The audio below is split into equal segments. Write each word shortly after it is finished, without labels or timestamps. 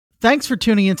Thanks for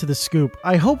tuning into The Scoop.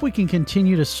 I hope we can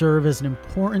continue to serve as an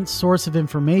important source of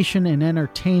information and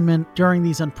entertainment during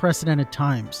these unprecedented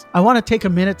times. I want to take a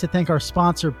minute to thank our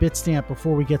sponsor, Bitstamp,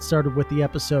 before we get started with the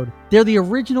episode. They're the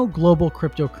original global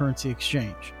cryptocurrency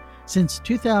exchange. Since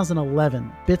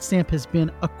 2011, Bitstamp has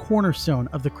been a cornerstone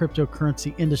of the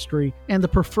cryptocurrency industry and the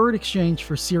preferred exchange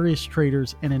for serious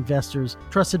traders and investors,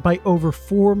 trusted by over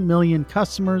 4 million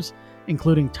customers,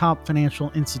 including top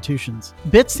financial institutions.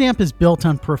 Bitstamp is built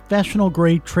on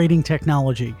professional-grade trading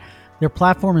technology. Their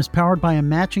platform is powered by a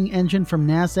matching engine from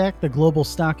Nasdaq, the global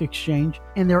stock exchange,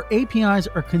 and their APIs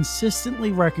are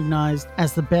consistently recognized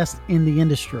as the best in the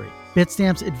industry.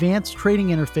 Bitstamp's advanced trading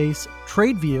interface,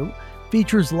 TradeView,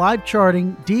 features live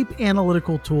charting, deep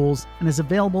analytical tools, and is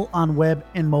available on web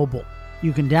and mobile.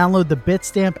 You can download the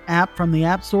Bitstamp app from the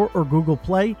App Store or Google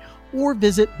Play, or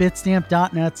visit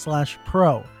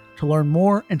bitstamp.net/pro. to learn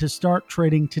more and to start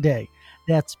trading today.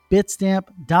 That's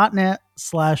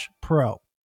bitstamp.net/pro.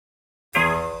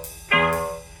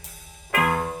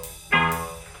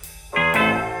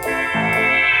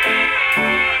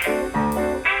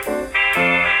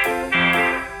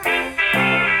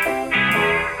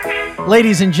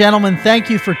 Ladies and gentlemen,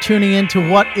 thank you for tuning in to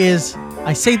what is,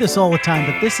 I say this all the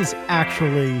time, but this is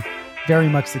actually very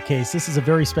much the case. This is a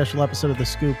very special episode of The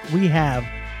Scoop. We have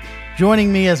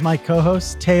joining me as my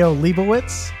co-host, Teo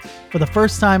Leibowitz, for the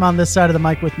first time on this side of the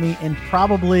mic with me in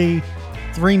probably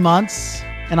 3 months.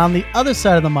 And on the other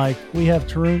side of the mic, we have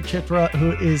Tarun Chitra,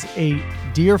 who is a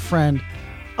dear friend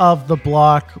of the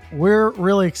block. We're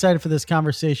really excited for this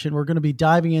conversation. We're going to be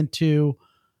diving into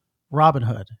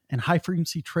Robinhood and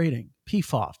high-frequency trading,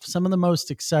 PFOF, some of the most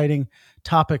exciting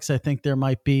topics I think there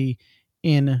might be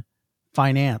in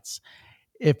finance.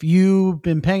 If you've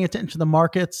been paying attention to the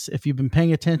markets, if you've been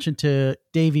paying attention to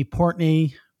Davey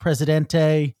Portney,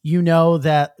 Presidente, you know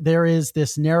that there is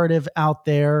this narrative out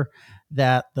there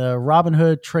that the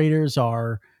Robinhood traders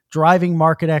are driving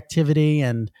market activity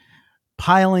and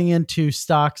piling into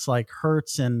stocks like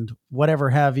Hertz and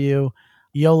whatever have you,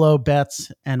 YOLO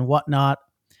bets and whatnot.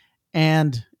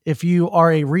 And if you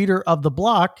are a reader of the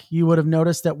block, you would have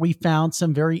noticed that we found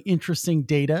some very interesting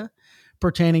data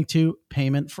pertaining to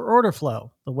payment for order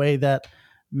flow, the way that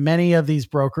many of these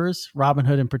brokers,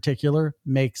 Robinhood in particular,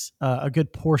 makes a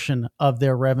good portion of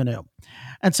their revenue.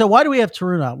 And so why do we have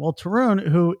Tarun on? Well, Tarun,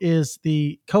 who is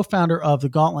the co-founder of the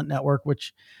Gauntlet Network,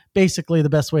 which basically the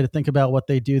best way to think about what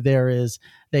they do there is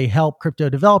they help crypto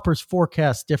developers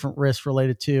forecast different risks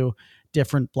related to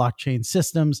different blockchain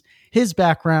systems. His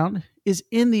background is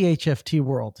in the HFT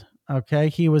world. Okay.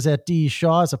 He was at D.E.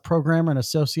 Shaw as a programmer and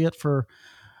associate for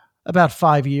about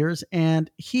 5 years.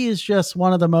 And he is just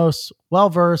one of the most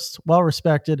well-versed,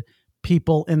 well-respected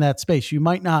people in that space. You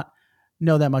might not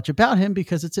know that much about him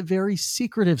because it's a very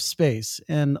secretive space.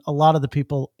 And a lot of the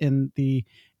people in the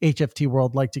HFT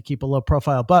world like to keep a low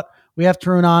profile, but we have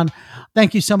Tarun on.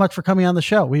 Thank you so much for coming on the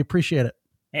show. We appreciate it.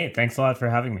 Hey, thanks a lot for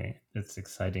having me. It's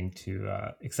exciting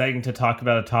to talk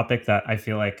about a topic that I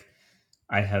feel like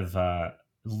I have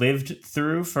lived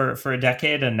through for a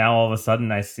decade, and now all of a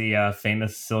sudden I see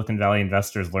famous Silicon Valley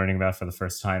investors learning about it for the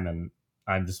first time, and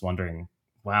I'm just wondering,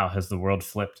 wow, has the world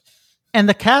flipped? And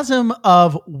the chasm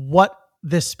of what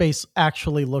this space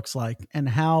actually looks like and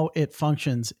how it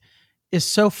functions is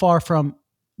so far from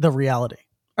the reality.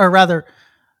 Or rather,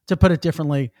 to put it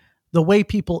differently, the way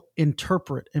people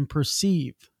interpret and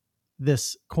perceive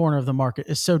this corner of the market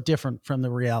is so different from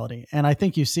the reality. And I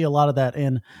think you see a lot of that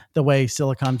in the way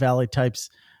Silicon Valley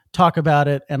types talk about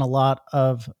it, and a lot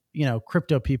of,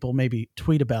 crypto people maybe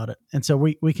tweet about it. And so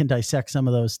we can dissect some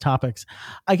of those topics.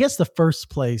 I guess the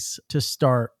first place to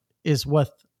start is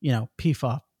with,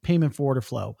 PFOF, payment for order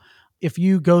flow. If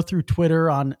you go through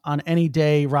Twitter on any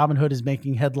day, Robinhood is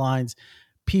making headlines.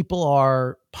 People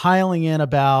are piling in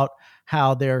about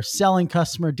how they're selling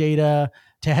customer data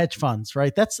to hedge funds,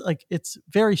 right? That's like, it's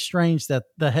very strange that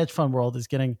the hedge fund world is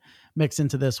getting mixed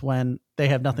into this when they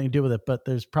have nothing to do with it, but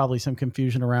there's probably some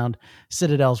confusion around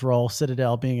Citadel's role,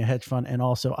 Citadel being a hedge fund and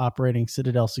also operating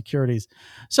Citadel Securities.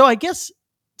 So I guess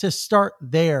to start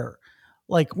there,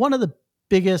 like one of the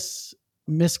biggest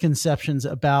misconceptions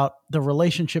about the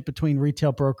relationship between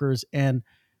retail brokers and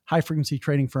high frequency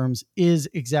trading firms is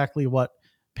exactly what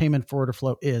payment for order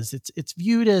flow is. It's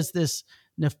viewed as this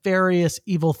nefarious,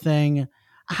 evil thing.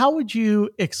 How would you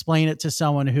explain it to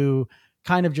someone who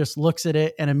kind of just looks at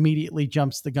it and immediately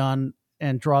jumps the gun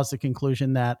and draws the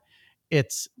conclusion that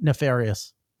it's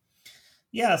nefarious?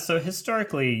 Yeah, so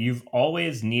historically, you've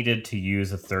always needed to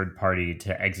use a third party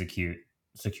to execute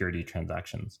security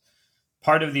transactions.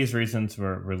 Part of these reasons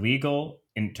were legal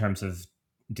in terms of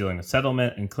dealing with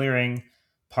settlement and clearing.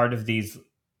 Part of these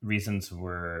reasons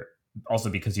were also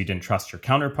because you didn't trust your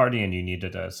counterparty and you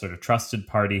needed a sort of trusted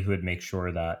party who would make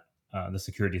sure that the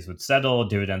securities would settle,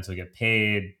 dividends would get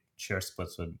paid, share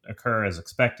splits would occur as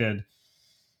expected.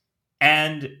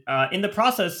 And in the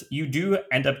process, you do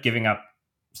end up giving up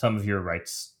some of your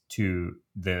rights to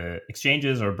the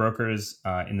exchanges or brokers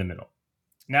in the middle.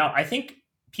 Now, I think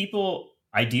people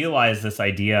idealize this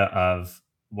idea of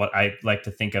what I like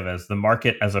to think of as the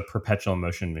market as a perpetual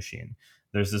motion machine.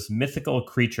 There's this mythical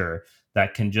creature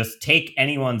that can just take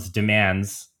anyone's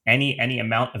demands, any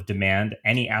amount of demand,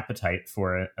 any appetite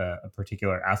for a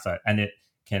particular asset, and it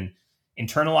can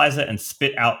internalize it and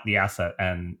spit out the asset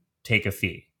and take a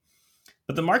fee.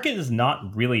 But the market is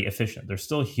not really efficient. There's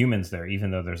still humans there,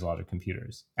 even though there's a lot of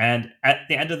computers. And at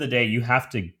the end of the day, you have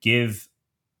to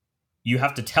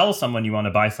tell someone you want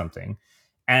to buy something.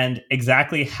 And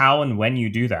exactly how and when you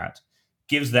do that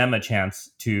gives them a chance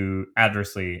to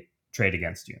adversely trade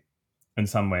against you in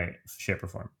some way, shape, or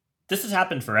form. This has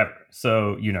happened forever.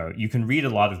 So, you can read a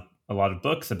lot of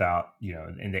books about,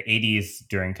 in the 80s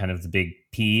during kind of the big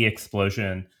PE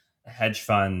explosion, hedge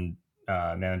fund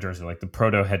managers, or like the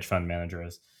proto hedge fund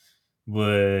managers,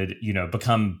 would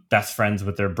become best friends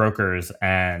with their brokers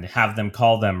and have them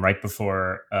call them right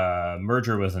before a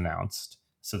merger was announced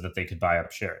so that they could buy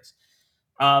up shares.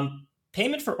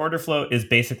 Payment for order flow is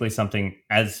basically something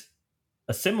as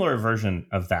a similar version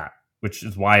of that, which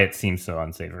is why it seems so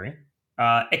unsavory,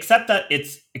 except that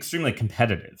it's extremely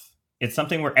competitive. It's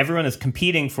something where everyone is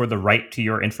competing for the right to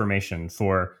your information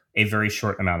for a very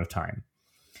short amount of time.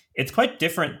 It's quite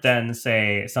different than,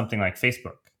 say, something like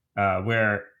Facebook,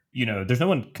 where there's no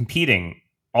one competing.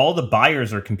 All the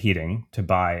buyers are competing to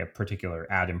buy a particular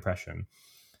ad impression,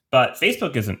 but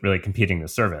Facebook isn't really competing to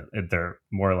serve it. They're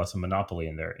more or less a monopoly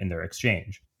in their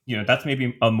exchange. That's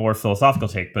maybe a more philosophical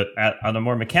take, but on a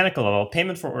more mechanical level,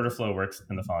 payment for order flow works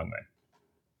in the following way.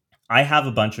 I have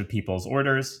a bunch of people's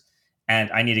orders,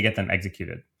 and I need to get them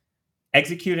executed.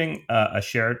 Executing a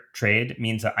share trade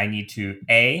means that I need to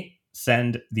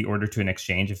send the order to an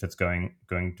exchange if it's going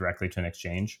directly to an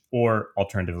exchange, or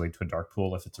alternatively to a dark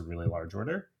pool if it's a really large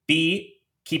order. B,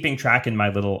 keeping track in my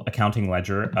little accounting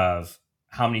ledger of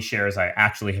how many shares I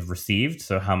actually have received.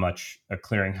 So how much a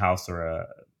clearinghouse or a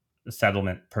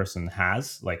settlement person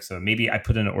has. Like, so maybe I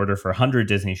put in an order for 100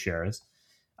 Disney shares.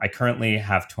 I currently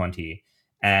have 20,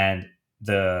 and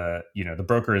the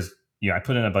broker is, I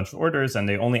put in a bunch of orders and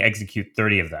they only execute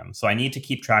 30 of them. So I need to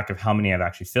keep track of how many I've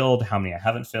actually filled, how many I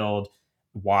haven't filled,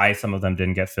 why some of them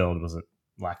didn't get filled. Was it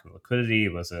lack of liquidity?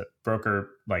 Was it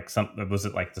broker, was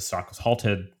it like the stock was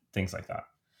halted? Things like that.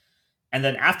 And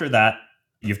then after that,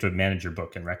 you have to manage your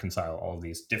book and reconcile all of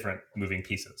these different moving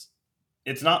pieces.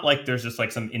 It's not like there's just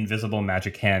like some invisible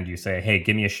magic hand. You say, hey,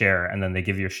 give me a share. And then they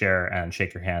give you a share and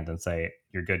shake your hand and say,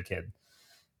 you're good, kid.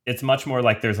 It's much more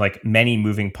like there's like many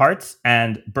moving parts,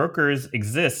 and brokers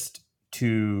exist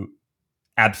to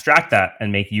abstract that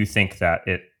and make you think that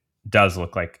it does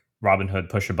look like Robinhood,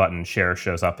 push a button, share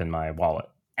shows up in my wallet.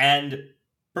 And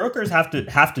brokers have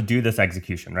to do this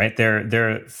execution, right? They're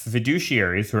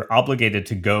fiduciaries who are obligated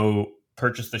to go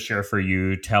purchase the share for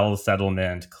you, tell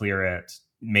settlement, clear it,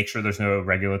 make sure there's no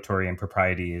regulatory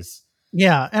improprieties.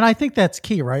 Yeah, and I think that's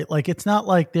key, right? Like, it's not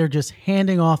like they're just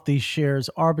handing off these shares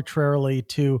arbitrarily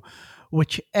to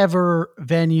whichever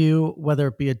venue, whether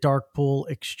it be a dark pool,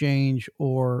 exchange,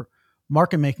 or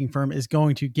market making firm, is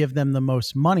going to give them the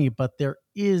most money, but there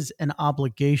is an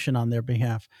obligation on their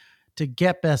behalf to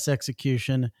get best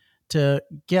execution, to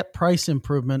get price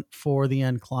improvement for the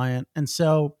end client. And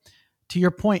so, to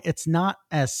your point, it's not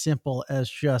as simple as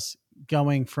just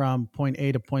going from point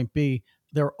A to point B.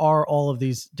 There are all of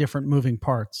these different moving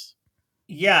parts.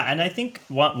 Yeah, and I think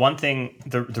one thing,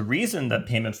 the reason that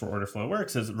payment for order flow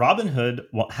works is Robinhood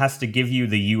has to give you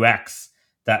the UX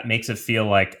that makes it feel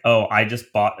like, oh, I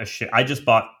just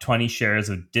bought 20 shares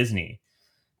of Disney.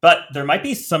 But there might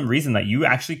be some reason that you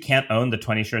actually can't own the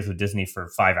 20 shares of Disney for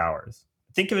 5 hours.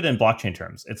 Think of it in blockchain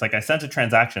terms. It's like I sent a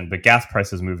transaction, but gas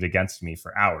prices moved against me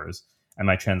for hours, and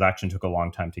my transaction took a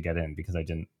long time to get in because I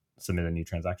didn't submit a new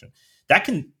transaction. That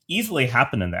can easily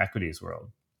happen in the equities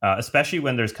world, especially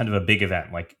when there's kind of a big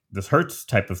event like this Hertz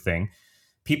type of thing.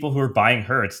 People who are buying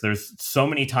Hertz, there's so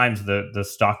many times the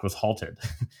stock was halted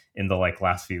in the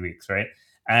last few weeks, right?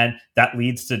 And that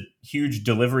leads to huge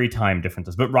delivery time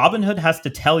differences. But Robinhood has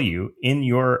to tell you in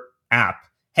your app,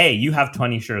 hey, you have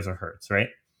 20 shares of Hertz, right?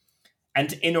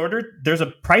 And there's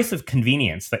a price of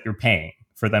convenience that you're paying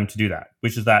for them to do that,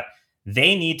 which is that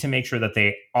they need to make sure that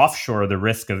they offshore the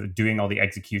risk of doing all the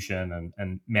execution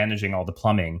and managing all the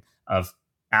plumbing of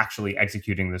actually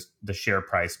executing the share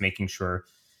price, making sure,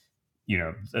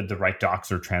 the right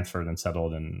docs are transferred and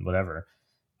settled and whatever.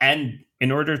 And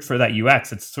in order for that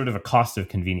UX, it's sort of a cost of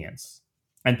convenience.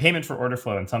 And payment for order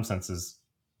flow, in some sense, is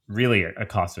really a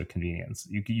cost of convenience.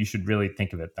 You should really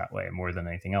think of it that way more than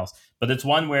anything else. But it's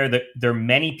one where there are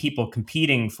many people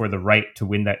competing for the right to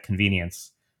win that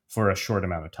convenience for a short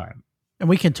amount of time. And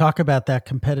we can talk about that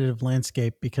competitive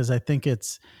landscape because I think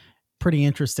it's pretty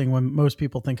interesting. When most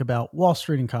people think about Wall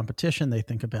Street and competition, they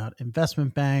think about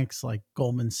investment banks like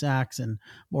Goldman Sachs and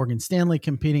Morgan Stanley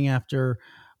competing after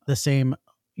the same,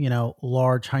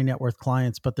 large high net worth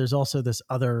clients. But there's also this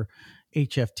other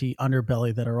HFT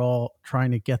underbelly that are all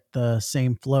trying to get the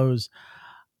same flows.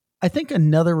 I think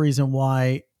another reason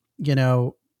why,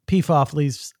 PFOF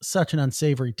leaves such an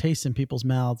unsavory taste in people's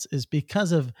mouths is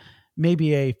because of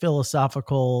maybe a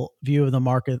philosophical view of the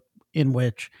market in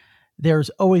which there's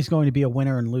always going to be a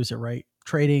winner and loser, right?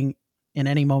 Trading in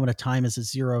any moment of time is a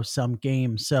zero sum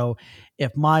game. So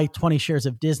if my 20 shares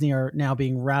of Disney are now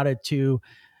being routed to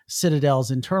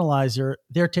Citadel's internalizer,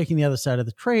 they're taking the other side of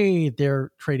the trade.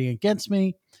 They're trading against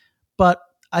me. But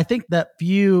I think that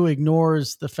view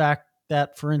ignores the fact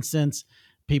that, for instance,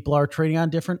 people are trading on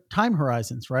different time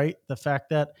horizons, right? The fact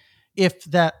that if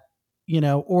that,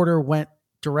 order went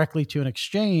directly to an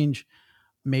exchange,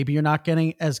 maybe you're not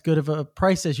getting as good of a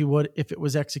price as you would if it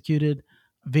was executed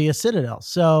via Citadel.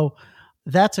 So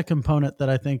that's a component that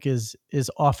I think is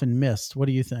often missed. What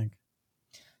do you think?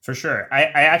 For sure. I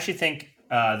actually think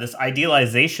this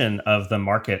idealization of the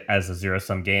market as a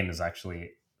zero-sum game is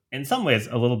actually, in some ways,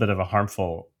 a little bit of a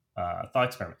harmful thought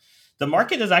experiment. The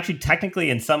market is actually technically,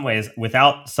 in some ways,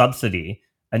 without subsidy,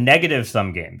 a negative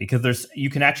sum game because you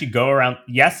can actually go around.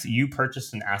 Yes, you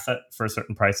purchased an asset for a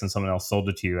certain price and someone else sold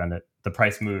it to you and the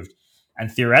price moved. And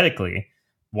theoretically,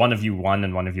 one of you won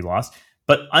and one of you lost.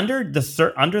 But under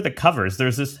the covers,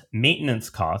 there's this maintenance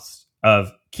cost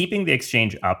of keeping the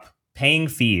exchange up, paying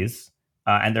fees,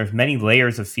 and there's many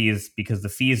layers of fees because the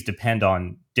fees depend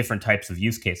on different types of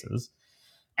use cases.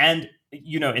 And,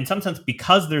 in some sense,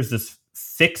 because there's this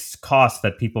fixed cost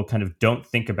that people kind of don't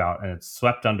think about and it's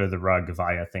swept under the rug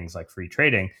via things like free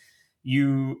trading,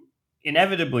 you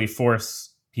inevitably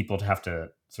force people to have to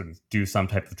sort of do some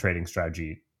type of trading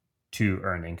strategy to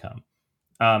earn income.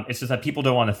 It's just that people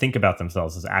don't want to think about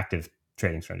themselves as active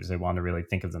trading strategies. They want to really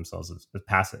think of themselves as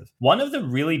passive. One of the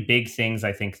really big things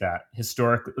I think that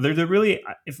historically,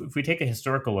 if we take a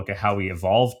historical look at how we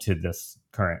evolved to this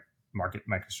current market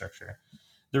microstructure,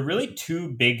 there are really two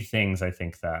big things I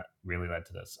think that really led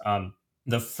to this.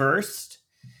 The first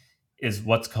is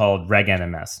what's called Reg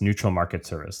NMS, Neutral Market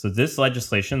Service. So this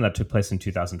legislation that took place in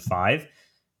 2005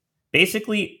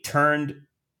 basically turned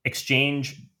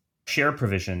exchange share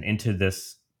provision into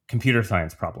this computer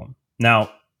science problem. Now,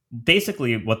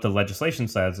 basically what the legislation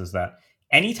says is that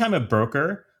anytime a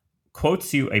broker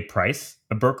quotes you a price,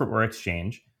 a broker or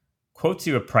exchange quotes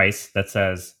you a price that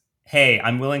says, hey,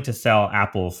 I'm willing to sell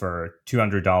Apple for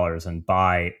 $200 and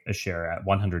buy a share at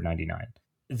 $199.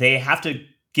 They have to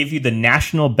give you the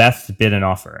national best bid and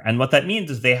offer. And what that means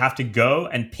is they have to go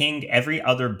and ping every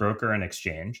other broker and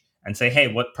exchange and say, hey,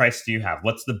 what price do you have?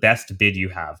 What's the best bid you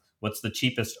have? What's the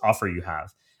cheapest offer you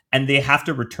have? And they have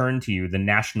to return to you the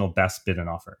national best bid and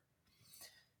offer.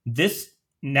 This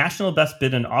national best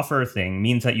bid and offer thing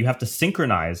means that you have to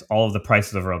synchronize all of the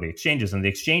prices over all the exchanges, and the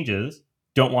exchanges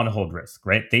don't want to hold risk,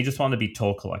 right? They just want to be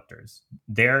toll collectors.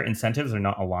 Their incentives are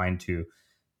not aligned to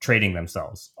trading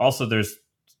themselves. Also, there's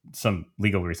some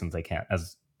legal reasons they can't,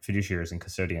 as fiduciaries and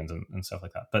custodians and stuff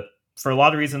like that. But for a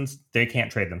lot of reasons, they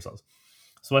can't trade themselves.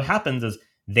 So what happens is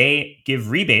they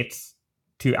give rebates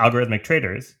to algorithmic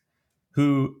traders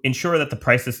who ensure that the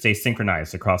prices stay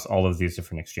synchronized across all of these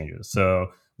different exchanges. So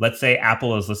let's say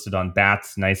Apple is listed on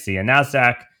BATS, NYSE, and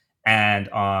NASDAQ, and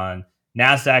on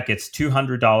NASDAQ, it's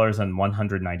 $200 and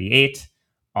 $198.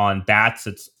 On BATS,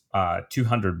 it's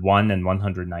 $201 and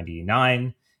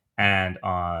 $199. And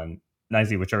on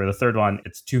NYSE, whichever the third one,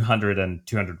 it's $200 and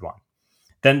 $201.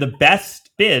 Then the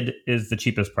best bid is the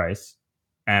cheapest price,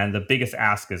 and the biggest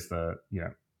ask is the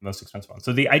most expensive one.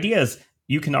 So the idea is,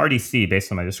 you can already see, based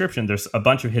on my description, there's a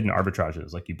bunch of hidden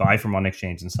arbitrages, like you buy from one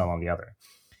exchange and sell on the other.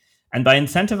 And by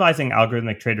incentivizing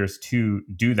algorithmic traders to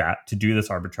do that, to do this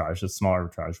arbitrage, this small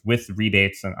arbitrage, with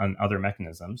rebates and other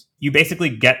mechanisms, you basically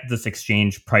get this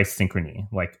exchange price synchrony.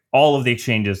 Like all of the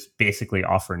exchanges basically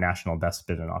offer national best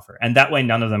bid and offer. And that way,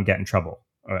 none of them get in trouble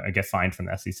or get fined from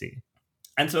the SEC.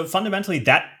 And so fundamentally,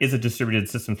 that is a distributed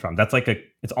systems problem.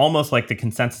 It's almost like the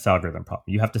consensus algorithm problem.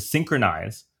 You have to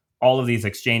synchronize all of these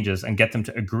exchanges and get them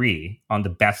to agree on the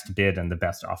best bid and the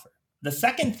best offer. The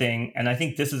second thing, and I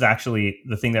think this is actually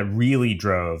the thing that really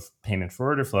drove payment for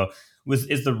order flow,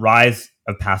 is the rise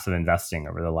of passive investing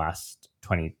over the last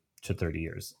 20 to 30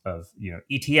 years of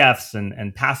ETFs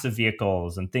and passive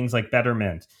vehicles and things like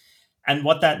Betterment. And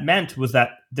what that meant was that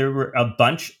there were a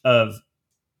bunch of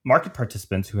market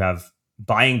participants who have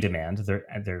buying demand.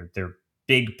 They're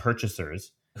big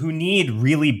purchasers who need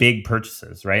really big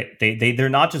purchases, right? They're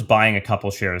not just buying a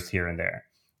couple shares here and there.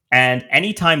 And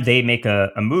anytime they make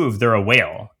a move, they're a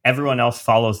whale. Everyone else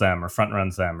follows them or front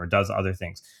runs them or does other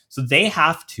things. So they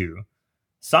have to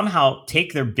somehow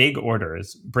take their big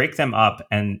orders, break them up,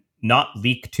 and not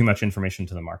leak too much information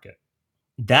to the market.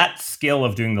 That skill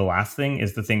of doing the last thing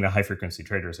is the thing that high frequency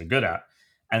traders are good at.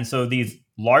 And so these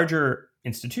larger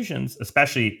institutions,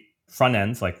 especially front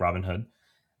ends like Robinhood,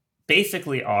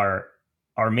 basically are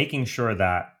making sure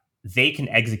that they can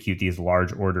execute these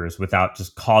large orders without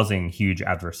just causing huge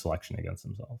adverse selection against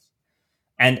themselves.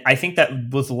 And I think that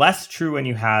was less true when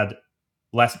you had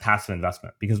less passive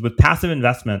investment, because with passive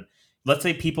investment, let's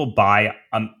say people buy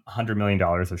 $100 million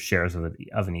of shares of an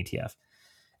ETF,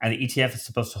 and the ETF is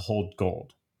supposed to hold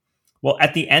gold. Well,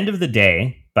 at the end of the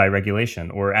day, by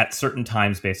regulation or at certain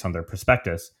times based on their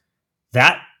prospectus,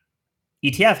 that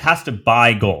ETF has to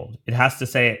buy gold. It has to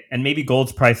say, and maybe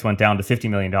gold's price went down to $50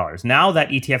 million. Now that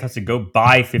ETF has to go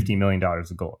buy $50 million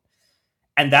of gold.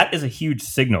 And that is a huge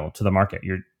signal to the market.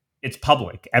 It's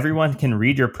public. Everyone can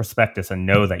read your prospectus and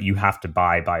know that you have to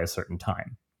buy a certain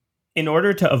time. In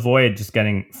order to avoid just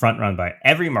getting front run by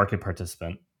every market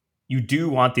participant, you do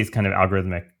want these kind of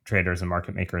algorithmic traders and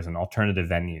market makers and alternative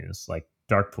venues like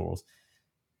dark pools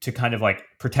to kind of like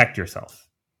protect yourself.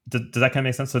 Does that kind of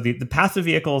make sense? So the passive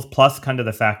vehicles plus kind of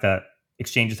the fact that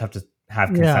exchanges have to have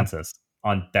consensus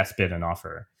on best bid and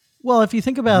offer. Well, if you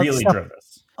think about really drove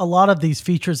this. A lot of these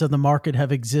features of the market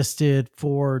have existed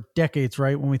for decades,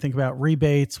 right? When we think about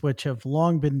rebates, which have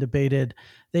long been debated,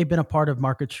 they've been a part of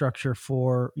market structure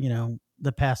for,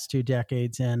 the past 2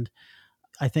 decades. And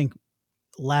I think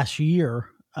last year,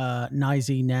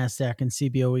 NYSE, NASDAQ, and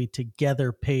CBOE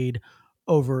together paid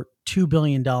over $2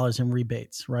 billion in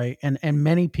rebates, right? And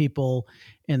many people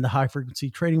in the high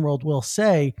frequency trading world will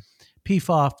say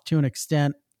PFOF to an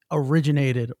extent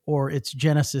originated, or its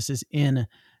genesis is in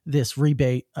this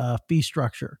rebate fee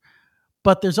structure.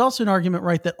 But there's also an argument,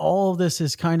 right, that all of this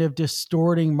is kind of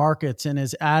distorting markets and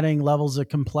is adding levels of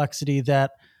complexity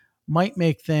that might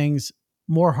make things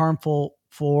more harmful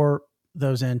for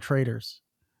those end traders.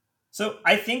 So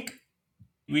I think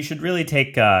we should really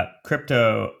take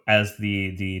crypto as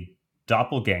the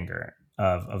doppelganger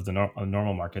of the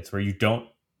normal markets, where you don't,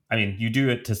 you do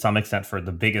it to some extent for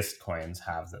the biggest coins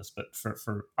have this, but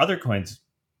for other coins,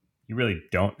 you really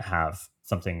don't have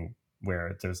something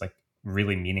where there's like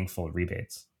really meaningful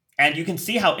rebates. And you can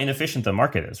see how inefficient the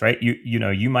market is, right?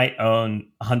 You might own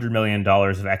 $100 million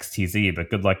of XTZ, but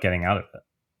good luck getting out of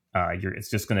it. It's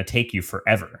just going to take you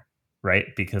forever, right?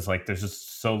 Because like there's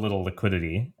just so little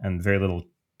liquidity and very little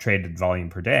traded volume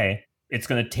per day. It's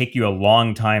going to take you a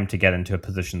long time to get into a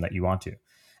position that you want to.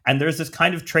 And there's this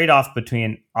kind of trade-off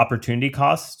between opportunity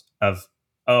cost of,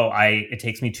 it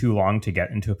takes me too long to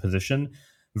get into a position,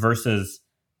 versus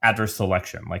adverse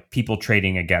selection, like people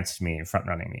trading against me and front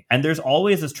running me. And there's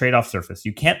always this trade-off surface.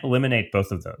 You can't eliminate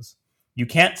both of those. You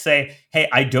can't say, hey,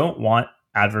 I don't want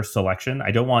adverse selection.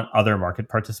 I don't want other market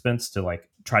participants to like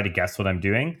try to guess what I'm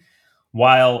doing,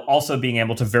 while also being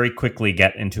able to very quickly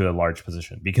get into a large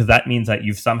position, because that means that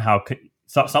you've somehow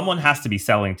someone has to be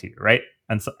selling to you, right?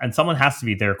 And someone has to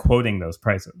be there quoting those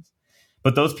prices.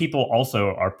 But those people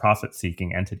also are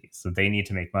profit-seeking entities, so they need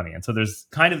to make money. And so there's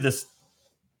kind of this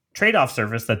trade-off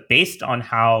surface that, based on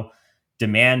how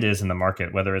demand is in the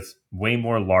market, whether it's way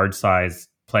more large-size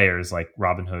players like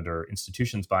Robinhood or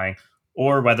institutions buying,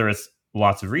 or whether it's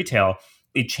lots of retail,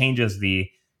 it changes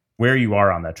where you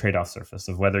are on that trade-off surface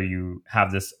of whether you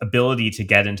have this ability to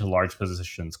get into large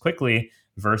positions quickly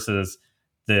versus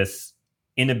this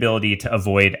inability to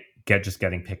avoid just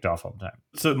getting picked off all the time.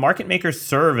 So market makers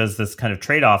serve as this kind of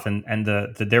trade-off, and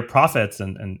their profits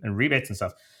and rebates and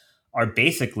stuff are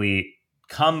basically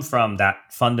come from that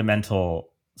fundamental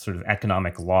sort of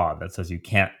economic law that says you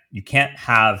can't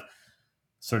have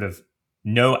sort of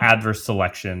no adverse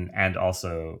selection and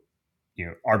also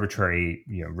arbitrary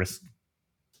risk.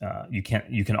 You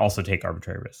can also take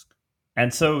arbitrary risk.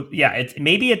 And so,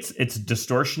 it's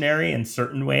distortionary in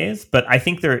certain ways, but I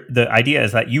think the idea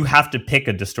is that you have to pick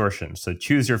a distortion. So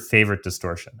choose your favorite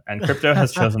distortion. And crypto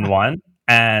has chosen one,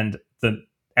 and the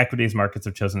equities markets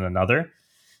have chosen another.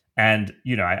 And,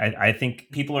 I think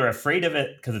people are afraid of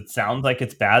it because it sounds like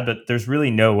it's bad, but there's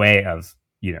really no way of,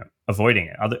 avoiding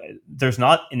it. There's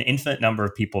not an infinite number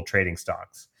of people trading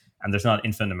stocks, and there's not an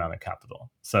infinite amount of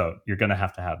capital. So you're going to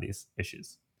have these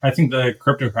issues. I think the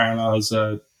crypto parallel is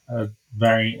a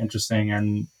very interesting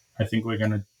and I think we're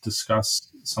going to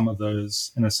discuss some of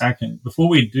those in a second. Before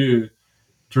we do,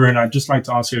 Tarun, I'd just like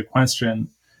to ask you a question,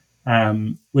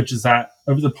 which is that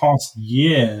over the past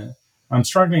year, I'm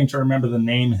struggling to remember the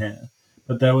name here,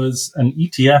 but there was an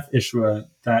ETF issuer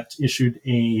that issued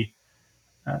a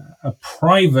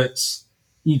private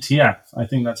ETF. I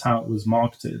think that's how it was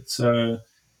marketed. So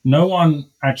no one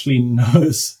actually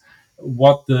knows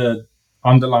what the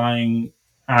underlying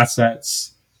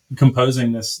assets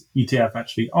composing this ETF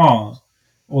actually are.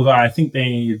 Although I think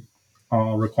they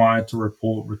are required to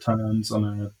report returns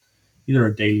on either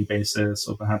a daily basis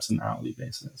or perhaps an hourly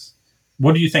basis.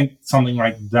 What do you think something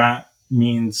like that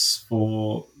means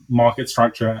for market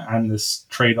structure and this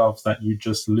trade-off that you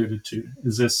just alluded to?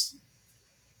 Is this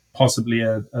possibly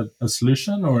a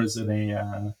solution, or is it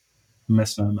a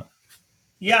misnomer?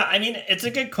 Yeah, I mean, it's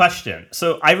a good question.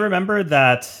 So I remember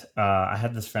that I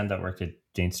had this friend that worked at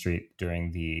Jane Street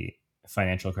during the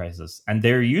financial crisis, and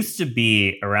there used to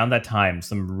be around that time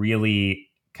some really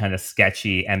kind of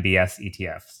sketchy MBS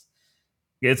ETFs.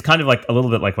 It's kind of like a little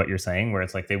bit like what you're saying, where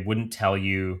it's like they wouldn't tell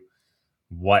you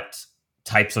what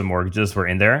types of mortgages were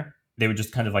in there. They would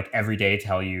just kind of like every day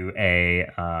tell you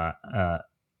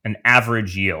an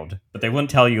average yield, but they wouldn't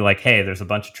tell you like, hey, there's a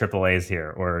bunch of triple A's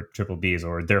here or triple B's,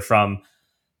 or they're from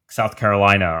South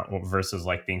Carolina versus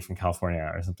like being from California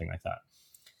or something like that.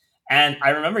 And I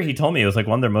remember he told me it was like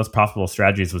one of their most profitable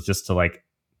strategies was just to like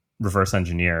reverse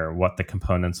engineer what the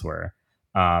components were,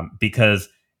 because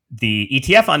the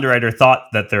ETF underwriter thought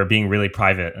that they're being really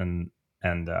private and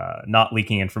not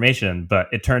leaking information, but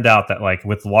it turned out that like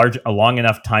with a long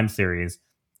enough time series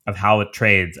of how it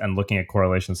trades and looking at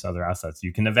correlations to other assets,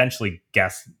 you can eventually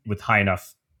guess with high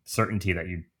enough certainty that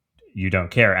you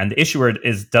don't care, and the issuer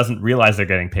doesn't realize they're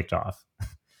getting picked off,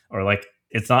 or like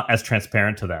it's not as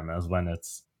transparent to them as when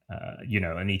it's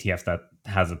an ETF that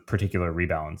has a particular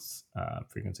rebalance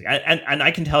frequency. And I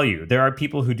can tell you, there are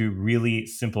people who do really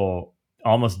simple,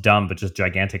 almost dumb, but just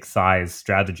gigantic size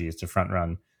strategies to front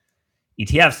run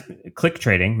ETFs, click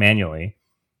trading manually,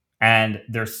 and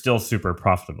they're still super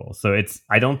profitable. So I just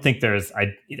don't think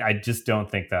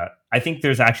that. I think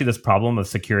there's actually this problem of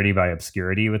security by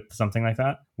obscurity with something like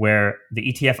that, where the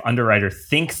ETF underwriter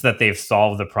thinks that they've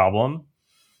solved the problem,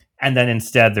 and then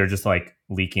instead they're just like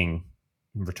leaking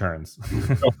returns.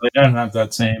 So they don't have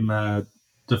that same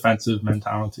defensive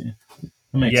mentality.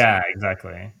 Yeah,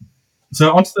 exactly.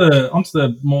 So onto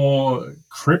the more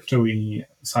crypto-y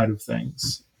side of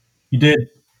things, you did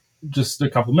just a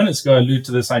couple of minutes ago allude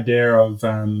to this idea of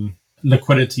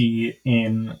liquidity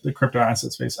in the crypto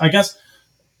asset space. I guess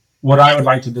what I would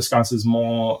like to discuss is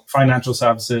more financial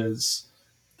services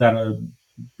that are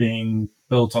being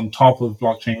built on top of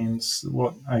blockchains,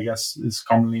 what I guess is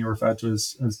commonly referred to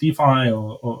as DeFi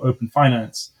or open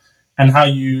finance, and how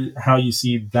you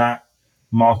see that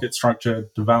market structure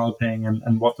developing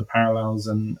and what the parallels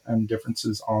and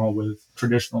differences are with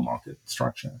traditional market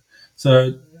structure.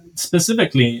 So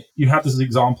specifically, you have this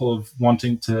example of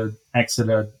wanting to exit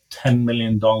a $10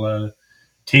 million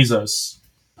Tezos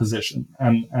position,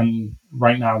 and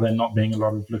right now there not being a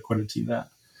lot of liquidity there.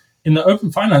 In the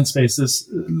open finance space, this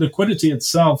liquidity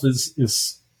itself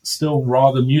is still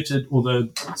rather muted, although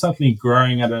certainly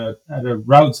growing at a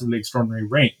relatively extraordinary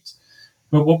rate.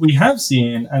 But what we have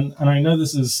seen, and I know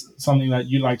this is something that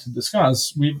you like to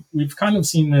discuss, we've kind of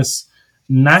seen this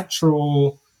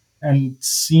natural and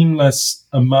seamless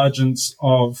emergence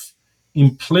of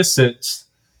implicit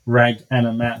Reg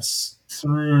NMS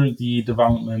through the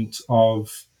development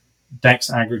of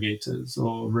DEX aggregators,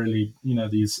 or really,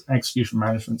 these execution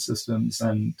management systems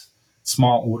and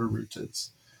smart order routers.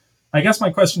 I guess my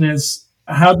question is,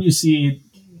 how do you see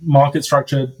market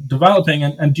structure developing?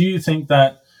 And do you think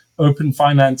that open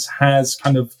finance has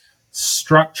kind of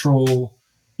structural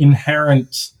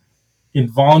inherent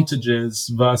advantages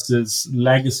versus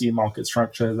legacy market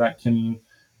structure that can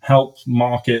help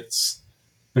markets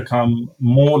become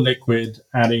more liquid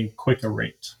at a quicker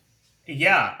rate?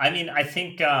 Yeah, I mean, I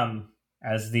think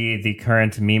as the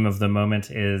current meme of the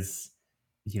moment is,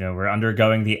 we're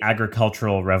undergoing the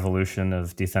agricultural revolution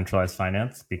of decentralized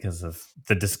finance because of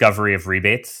the discovery of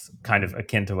rebates, kind of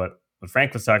akin to what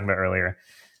Frank was talking about earlier,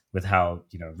 with how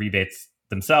rebates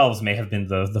themselves may have been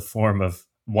the form of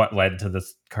what led to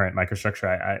this current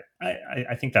microstructure.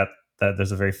 I think that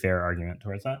there's a very fair argument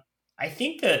towards that. I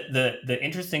think that the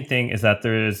interesting thing is that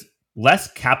there's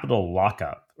less capital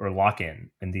lockup or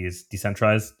lock-in in these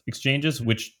decentralized exchanges,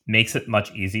 which makes it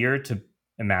much easier to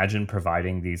imagine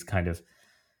providing these kind of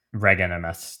Reg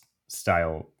NMS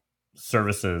style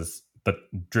services, but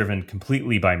driven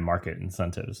completely by market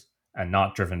incentives and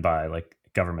not driven by like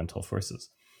governmental forces.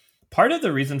 Part of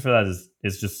the reason for that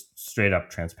is just straight up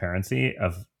transparency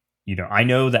of, I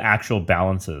know the actual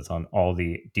balances on all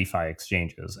the DeFi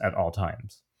exchanges at all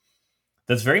times.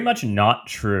 That's very much not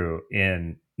true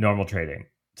in normal trading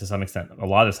to some extent. A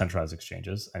lot of centralized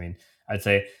exchanges. I mean, I'd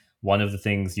say one of the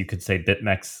things you could say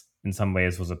BitMEX in some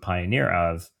ways was a pioneer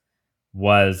of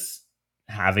was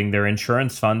having their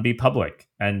insurance fund be public.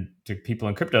 And to people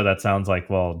in crypto, that sounds like,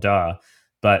 well, duh.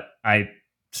 But I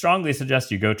strongly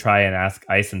suggest you go try and ask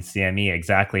ICE and CME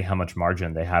exactly how much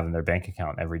margin they have in their bank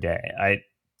account every day. I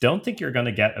don't think you're going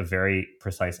to get a very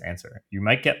precise answer. You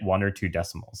might get 1 or 2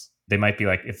 decimals. They might be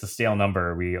like, it's a stale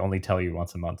number. We only tell you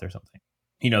once a month or something.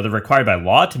 They're required by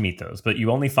law to meet those, but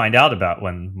you only find out about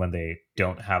when they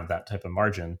don't have that type of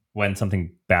margin when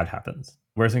something bad happens.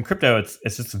 Whereas in crypto, it's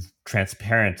just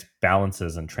transparent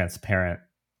balances and transparent,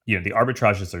 the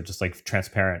arbitrages are just like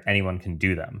transparent. Anyone can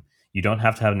do them. You don't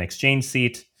have to have an exchange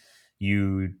seat.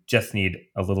 You just need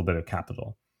a little bit of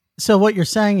capital. So what you're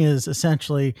saying is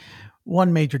essentially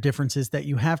one major difference is that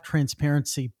you have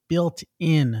transparency built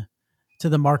in to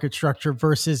the market structure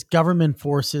versus government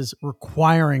forces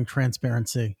requiring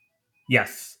transparency.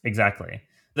 Yes, exactly.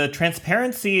 The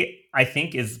transparency, I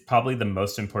think, is probably the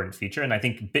most important feature. And I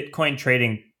think Bitcoin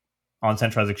trading on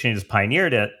centralized exchanges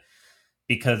pioneered it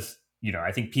because,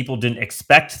 I think people didn't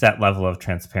expect that level of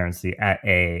transparency at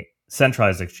a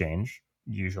centralized exchange,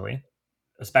 usually,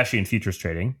 especially in futures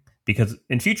trading. Because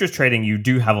in futures trading, you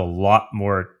do have a lot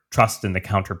more trust in the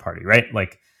counterparty, right?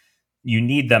 Like, you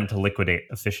need them to liquidate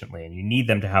efficiently, and you need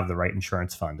them to have the right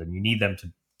insurance fund, and you need them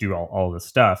to do all this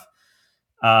stuff.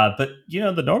 But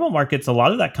the normal markets, a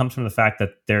lot of that comes from the fact that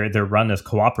they're run as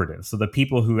cooperatives. So the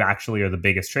people who actually are the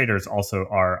biggest traders also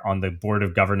are on the board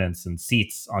of governance and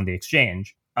seats on the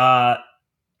exchange.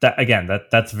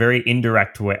 That's very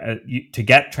indirect way. To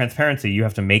get transparency, you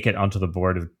have to make it onto the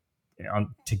board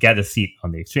to get a seat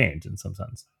on the exchange in some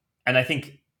sense. And I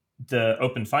think the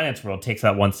open finance world takes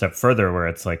that one step further, where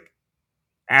it's like,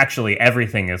 actually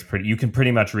everything is you can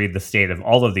pretty much read the state of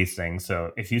all of these things.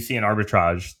 So if you see an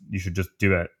arbitrage, you should just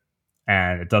do it.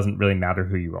 And it doesn't really matter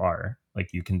who you are. Like,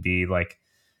 you can be like,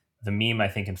 the meme I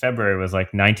think in February was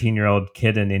like 19-year-old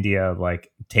kid in India, like,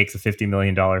 takes a $50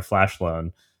 million flash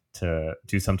loan to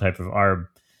do some type of arb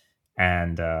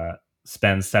and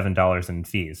spends $7 in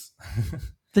fees.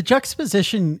 The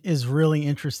juxtaposition is really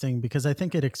interesting because I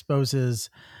think it exposes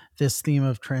this theme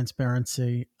of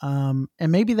transparency. And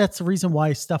maybe that's the reason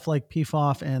why stuff like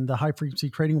PFOF and the high frequency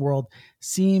trading world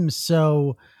seems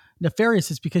so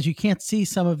nefarious, is because you can't see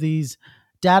some of these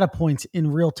data points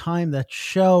in real time that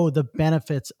show the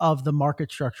benefits of the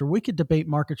market structure. We could debate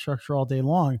market structure all day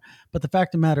long, but the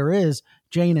fact of the matter is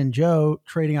Jane and Joe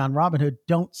trading on Robinhood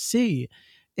don't see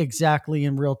exactly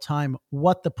in real time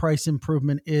what the price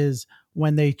improvement is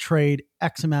when they trade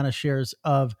X amount of shares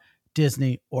of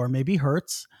Disney or maybe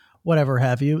Hertz, whatever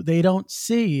have you. They don't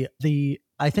see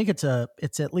I think it's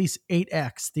at least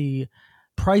 8x the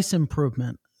price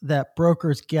improvement that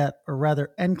brokers get, or rather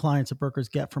end clients of brokers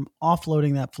get, from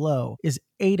offloading that flow is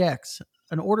 8x,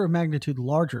 an order of magnitude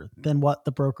larger than what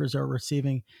the brokers are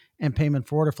receiving in payment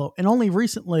for order flow. And only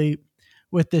recently,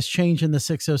 with this change in the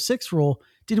 606 rule,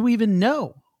 did we even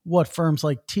know what firms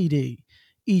like TD,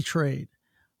 E-Trade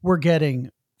were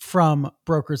getting from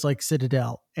brokers like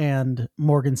Citadel and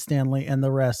Morgan Stanley and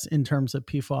the rest in terms of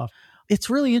PFOF. It's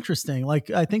really interesting. Like,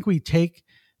 I think we take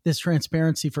this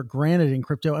transparency for granted in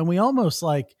crypto, and we almost,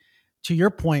 like, to your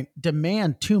point,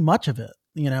 demand too much of it.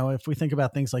 If we think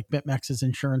about things like BitMEX's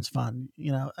insurance fund,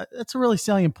 that's a really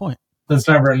salient point. That's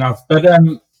never enough. But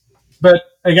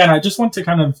again, I just want to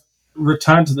kind of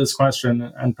return to this question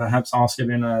and perhaps ask it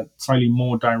in a slightly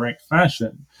more direct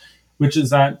fashion, which is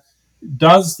that,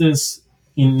 does this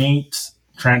innate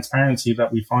transparency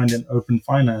that we find in open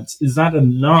finance, is that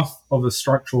enough of a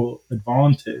structural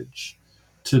advantage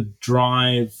to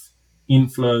drive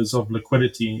inflows of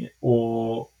liquidity,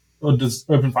 or does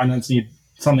open finance need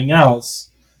something else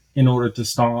in order to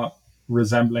start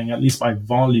resembling, at least by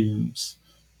volumes,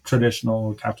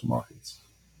 traditional capital markets?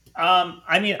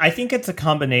 I think it's a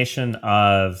combination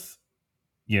of,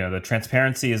 the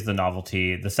transparency is the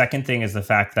novelty. The second thing is the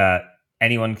fact that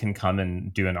anyone can come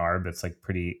and do an ARB. It's like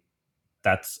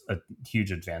that's a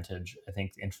huge advantage. I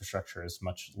think the infrastructure is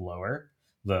much lower.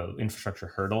 The infrastructure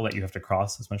hurdle that you have to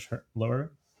cross is much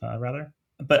lower, rather.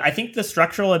 But I think the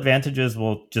structural advantages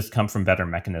will just come from better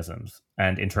mechanisms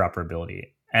and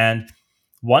interoperability. And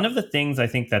one of the things I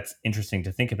think that's interesting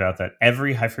to think about, that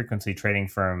every high frequency trading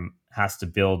firm has to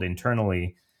build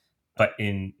internally, but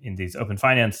in these open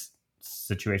finance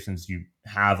situations, you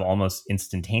have almost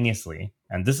instantaneously.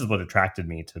 And this is what attracted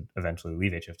me to eventually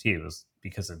leave HFT, was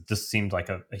because it just seemed like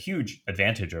a huge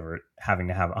advantage over having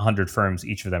to have 100 firms,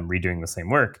 each of them redoing the same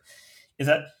work, is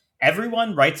that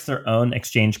everyone writes their own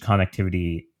exchange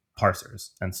connectivity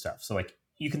parsers and stuff. So like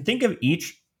you can think of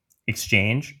each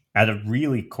exchange at a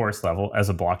really coarse level as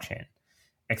a blockchain,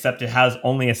 except it has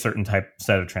only a certain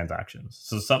set of transactions.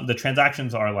 So the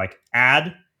transactions are like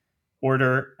add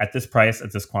order at this price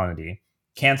at this quantity,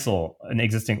 cancel an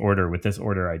existing order with this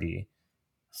order ID,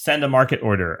 send a market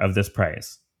order of this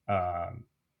price.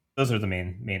 Those are the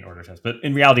main order types. But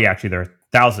in reality, actually, there are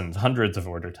thousands, hundreds of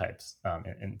order types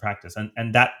in practice.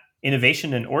 And that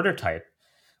innovation in order type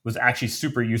was actually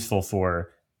super useful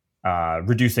for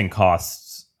reducing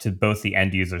costs to both the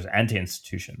end users and to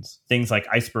institutions. Things like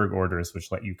iceberg orders,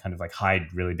 which let you kind of like hide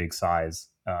really big size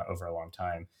over a long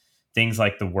time. Things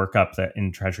like the workup that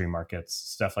in treasury markets,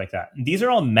 stuff like that. And these are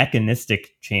all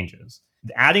mechanistic changes.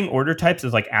 Adding order types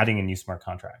is like adding a new smart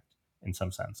contract in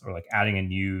some sense, or like adding a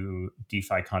new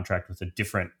DeFi contract with a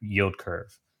different yield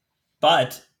curve.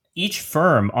 But each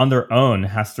firm on their own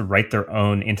has to write their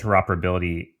own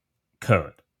interoperability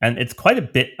code. And it's quite a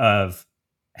bit of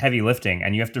heavy lifting,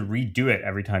 and you have to redo it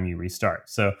every time you restart.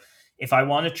 So if I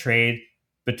want to trade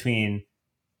between,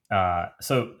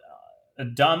 a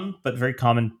dumb but very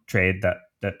common trade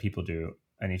that people do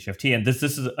in HFT, and this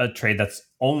is a trade that's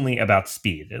only about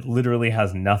speed. It literally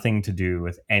has nothing to do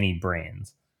with any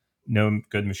brains. No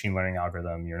good machine learning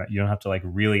algorithm. You don't have to like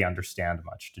really understand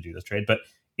much to do this trade. But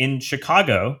in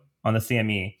Chicago on the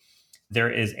CME,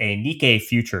 there is a Nikkei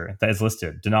future that is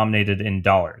listed, denominated in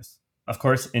dollars. Of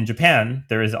course, in Japan,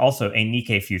 there is also a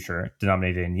Nikkei future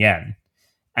denominated in yen.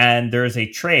 And there is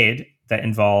a trade that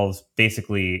involves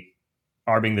basically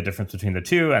arbing the difference between the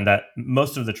two, and that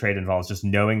most of the trade involves just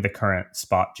knowing the current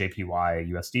spot JPY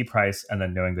USD price and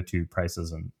then knowing the two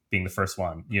prices and being the first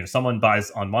one. You know, someone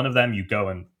buys on one of them, you go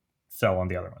and sell on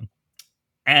the other one.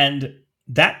 And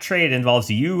that trade involves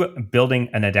you building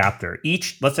an adapter.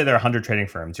 Let's say there are 100 trading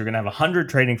firms. You're going to have 100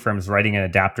 trading firms writing an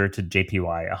adapter to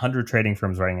JPY, 100 trading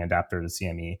firms writing an adapter to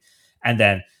CME, and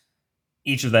then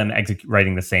each of them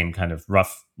writing the same kind of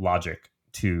rough logic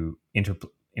to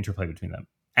interplay between them.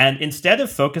 And instead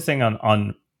of focusing on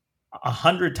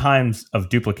 100 times of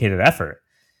duplicated effort,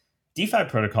 DeFi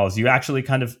protocols, you actually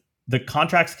the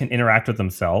contracts can interact with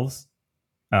themselves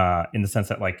in the sense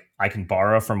that like I can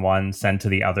borrow from one, send to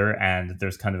the other, and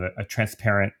there's kind of a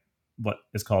transparent, what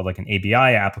is called like an ABI,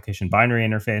 application binary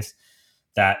interface,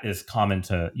 that is common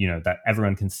to, that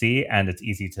everyone can see, and it's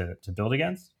easy to build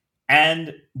against.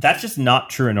 And that's just not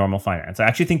true in normal finance. I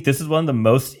actually think this is one of the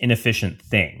most inefficient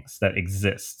things that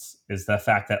exists, is the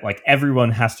fact that like everyone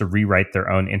has to rewrite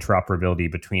their own interoperability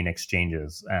between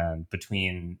exchanges and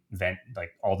between like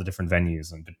all the different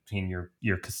venues, and between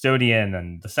your custodian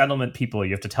and the settlement people.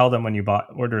 You have to tell them when you bought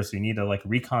orders. So you need a like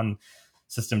recon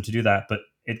system to do that, but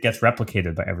it gets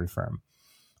replicated by every firm.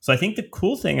 So I think the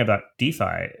cool thing about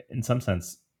DeFi, in some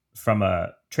sense, from a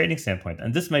trading standpoint,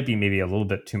 and this might be maybe a little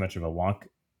bit too much of a wonk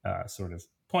sort of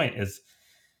point, is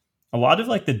a lot of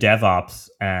like the DevOps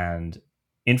and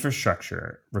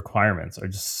infrastructure requirements are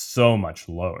just so much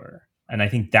lower. And I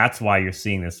think that's why you're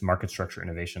seeing this market structure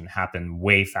innovation happen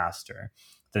way faster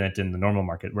than it did in the normal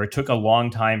market, where it took a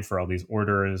long time for all these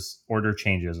order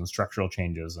changes and structural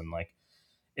changes. And like,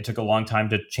 it took a long time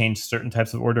to change certain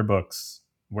types of order books.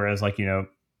 Whereas like,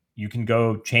 you can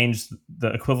go change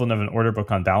the equivalent of an order book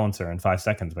on Balancer in 5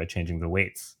 seconds by changing the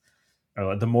weights,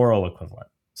 or the moral equivalent.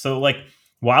 So like,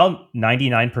 while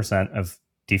 99% of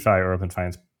DeFi or open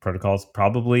finance protocols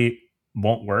probably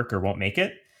won't work or won't make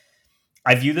it,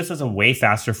 I view this as a way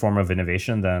faster form of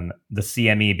innovation than the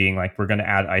CME being like, we're going to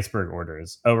add iceberg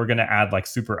orders. Oh, we're going to add like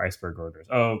super iceberg orders.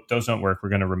 Oh, those don't work. We're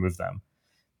going to remove them.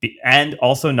 And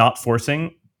also not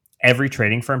forcing every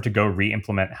trading firm to go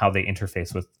re-implement how they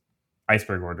interface with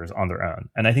iceberg orders on their own.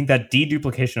 And I think that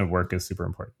deduplication of work is super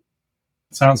important.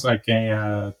 Sounds like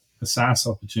a SaaS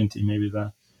opportunity, maybe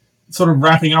there. Sort of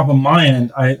wrapping up on my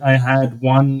end, I had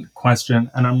one question,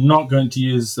 and I'm not going to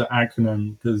use the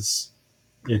acronym because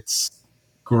it's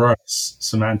gross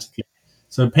semantically.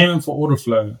 So payment for order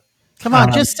flow. Come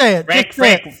on, just say it.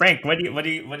 Frank, how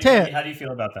do you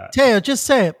feel about that? Teo, just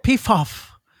say it. Puff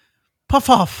off. Puff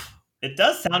off. It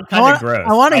does sound kind of gross.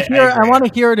 I want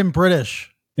to hear it in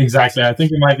British. Exactly. I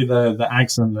think it might be the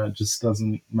accent that just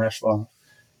doesn't mesh well.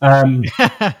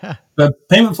 But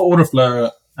payment for order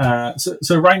flow.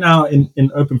 So right now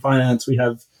in open finance, we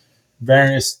have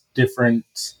various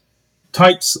different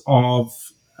types of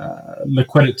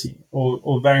liquidity,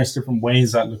 or various different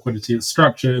ways that liquidity is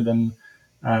structured. And,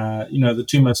 the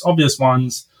two most obvious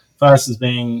ones, first is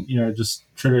being, just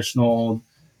traditional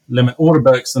limit order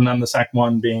books, and then the second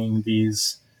one being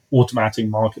these automatic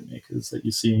market makers that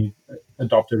you see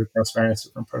adopted across various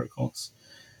different protocols.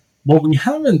 What we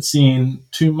haven't seen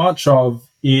too much of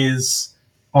is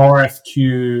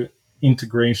RFQ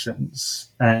integrations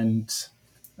and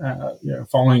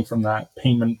following from that,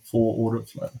 payment for order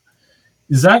flow.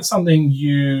 Is that something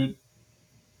you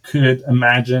could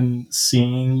imagine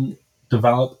seeing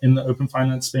develop in the open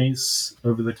finance space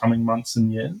over the coming months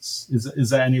and years? Is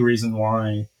there any reason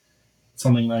why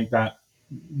something like that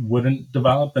wouldn't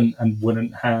develop and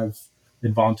wouldn't have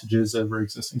advantages over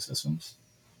existing systems?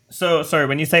 So, sorry,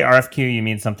 when you say RFQ, you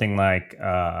mean something like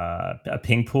a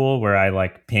ping pool where I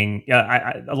like ping?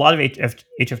 Yeah, a lot of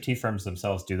HFT firms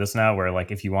themselves do this now, where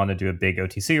like if you want to do a big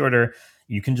OTC order,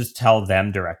 you can just tell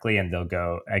them directly and they'll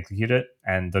go execute it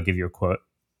and they'll give you a quote.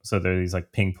 So there are these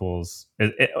like ping pools.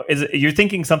 You're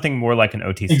thinking something more like an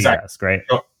OTC desk, right?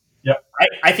 Sure. Yeah.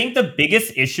 I think the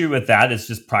biggest issue with that is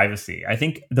just privacy. I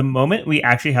think the moment we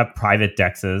actually have private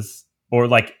dexes or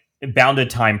like bounded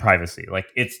time privacy, like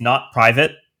it's not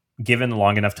private given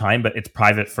long enough time, but it's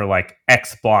private for like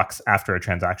X blocks after a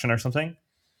transaction or something.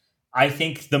 I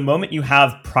think the moment you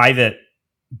have private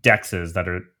dexes that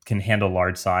can handle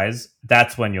large size,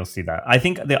 that's when you'll see that. I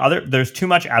think there's too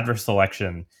much adverse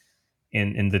selection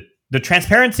in the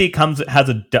transparency has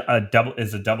a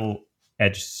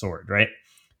double-edged sword, right?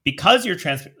 Because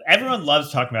everyone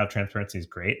loves talking about transparency is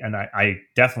great, and I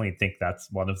definitely think that's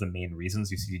one of the main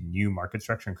reasons you see new market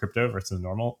structure in crypto versus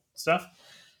normal stuff.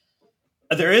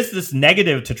 There is this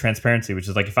negative to transparency, which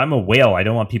is like if I'm a whale, I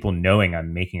don't want people knowing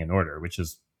I'm making an order, which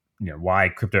is why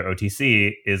crypto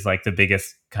OTC is like the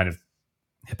biggest kind of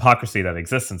hypocrisy that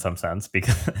exists in some sense,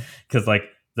 because like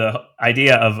the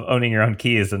idea of owning your own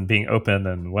keys and being open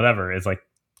and whatever is like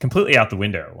completely out the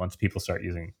window once people start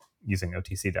using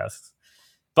OTC desks.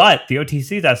 But the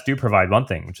OTC desks do provide one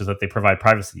thing, which is that they provide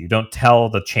privacy. You don't tell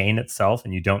the chain itself,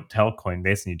 and you don't tell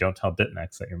Coinbase, and you don't tell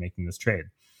BitMEX that you're making this trade.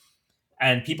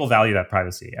 And people value that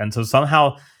privacy. And so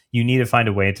somehow you need to find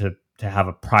a way to have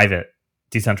a private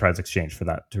decentralized exchange for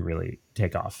that to really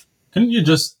take off. Couldn't you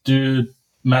just do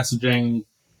messaging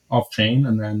off-chain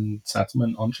and then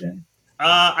settlement on-chain?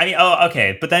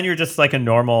 Okay. But then you're just like a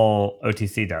normal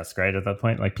OTC desk, right? At that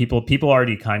point, like people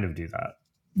already kind of do that.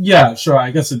 Yeah, sure.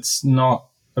 I guess it's not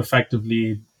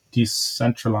effectively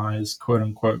decentralized, quote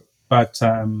unquote. But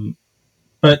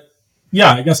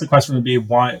yeah, I guess the question would be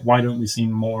why don't we see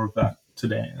more of that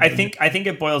today? I think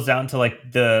it boils down to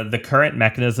like the current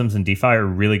mechanisms in DeFi are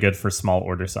really good for small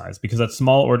order size, because at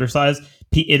small order size,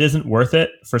 it isn't worth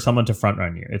it for someone to front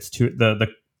run you. It's too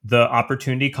the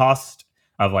opportunity cost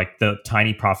of like the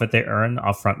tiny profit they earn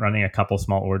off front running a couple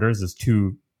small orders is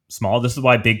too small. This is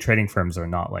why big trading firms are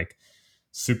not like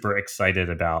super excited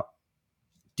about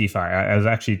DeFi. I was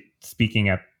actually speaking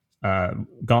at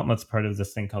Gauntlet's part of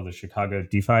this thing called the Chicago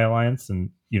DeFi Alliance, and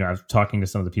I was talking to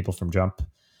some of the people from Jump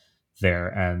there,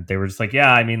 and they were just like,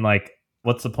 yeah, I mean, like,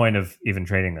 what's the point of even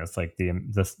trading this? Like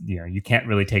you can't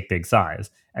really take big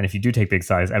size, and if you do take big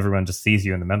size, everyone just sees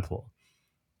you in the mempool.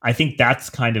 I think that's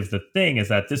kind of the thing, is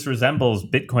that this resembles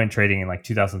Bitcoin trading in like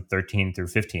 2013 through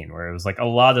 15, where it was like a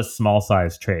lot of small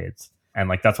size trades, and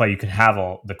like that's why you could have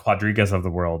all the Quadrigas of the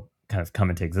world kind of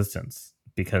come into existence,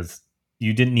 because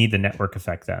you didn't need the network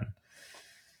effect then.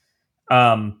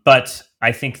 But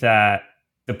I think that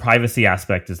the privacy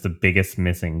aspect is the biggest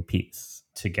missing piece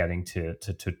to getting to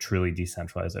truly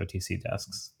decentralized OTC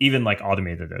desks, even like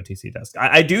automated OTC desks.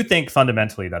 I do think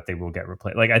fundamentally that they will get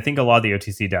replaced. Like I think a lot of the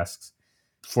OTC desks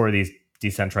for these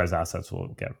decentralized assets will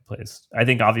get replaced. I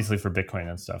think obviously for Bitcoin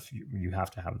and stuff, you have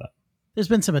to have that. There's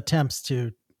been some attempts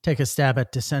to take a stab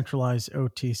at decentralized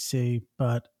OTC,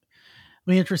 but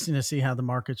it'll be interesting to see how the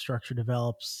market structure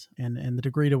develops and the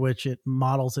degree to which it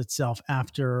models itself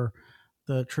after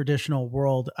the traditional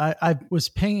world. I was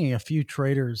pinging a few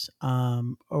traders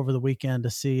over the weekend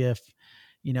to see if,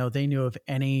 they knew of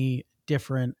any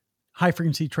different high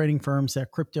frequency trading firms that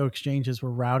crypto exchanges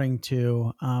were routing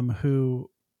to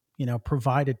who,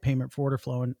 provided payment for order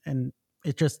flow. And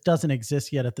it just doesn't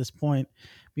exist yet at this point.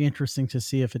 Be interesting to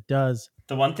see if it does.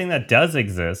 The one thing that does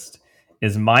exist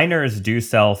is miners do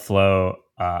sell flow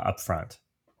upfront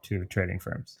to trading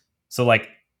firms. So like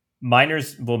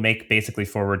miners will make basically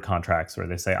forward contracts where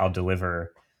they say, I'll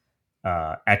deliver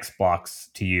X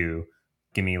blocks to you,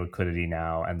 give me liquidity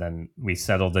now, and then we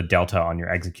settle the delta on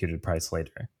your executed price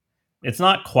later. It's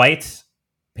not quite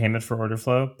payment for order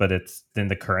flow, but it's in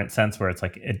the current sense where it's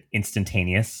like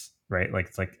instantaneous, right? Like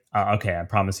it's like, okay, I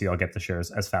promise you I'll get the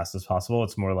shares as fast as possible.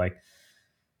 It's more like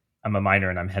I'm a miner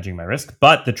and I'm hedging my risk.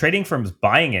 But the trading firms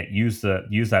buying it use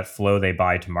that flow they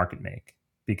buy to market make,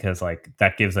 because like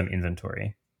that gives them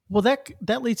inventory. Well,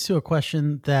 that leads to a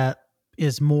question that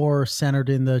is more centered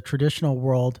in the traditional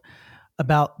world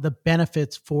about the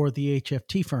benefits for the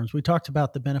HFT firms. We talked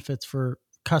about the benefits for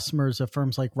customers of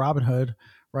firms like Robinhood,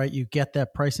 right? You get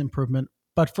that price improvement.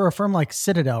 But for a firm like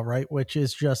Citadel, right, which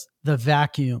is just the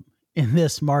vacuum in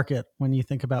this market, when you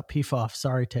think about PFOF,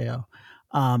 sorry, Teo,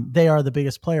 they are the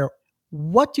biggest player.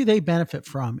 What do they benefit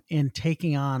from in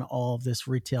taking on all of this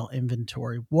retail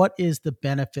inventory? What is the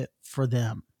benefit for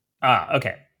them?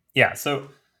 Okay. Yeah. So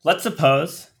let's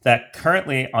suppose that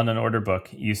currently on an order book,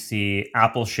 you see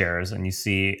Apple shares and you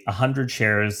see 100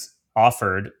 shares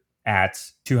offered at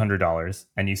 $200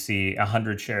 and you see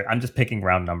 100 shares. I'm just picking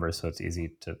round numbers so it's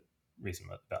easy to reason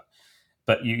about.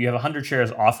 But you have 100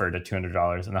 shares offered at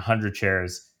 $200 and 100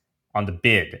 shares on the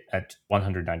bid at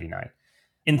 $199.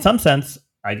 In some sense,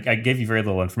 I gave you very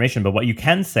little information, but what you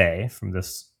can say from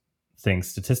this thing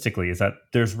statistically is that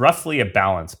there's roughly a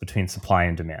balance between supply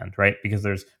and demand, right? Because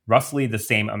there's roughly the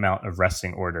same amount of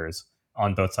resting orders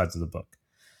on both sides of the book.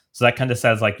 So that kind of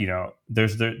says like,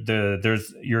 there's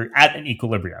you're at an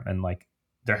equilibrium and like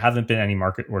there haven't been any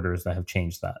market orders that have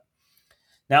changed that.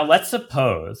 Now let's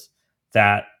suppose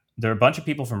that there are a bunch of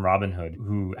people from Robinhood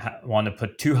who want to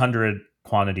put 200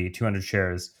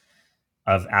 shares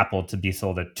of Apple to be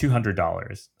sold at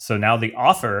 $200. So now the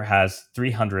offer has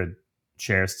 300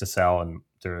 shares to sell and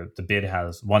the bid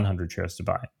has 100 shares to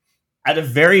buy. At a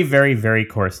very, very, very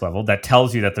coarse level, that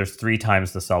tells you that there's 3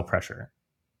 times the sell pressure,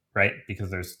 right?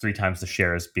 Because there's 3 times the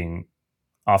shares being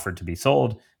offered to be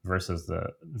sold versus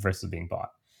being bought.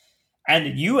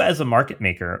 And you as a market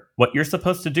maker, what you're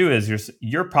supposed to do is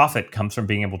your profit comes from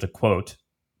being able to quote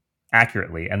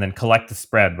accurately and then collect the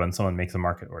spread when someone makes a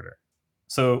market order.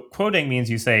 So quoting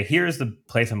means you say, here's the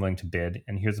place I'm willing to bid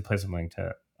and here's the place I'm willing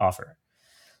to offer.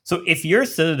 So if you're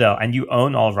Citadel and you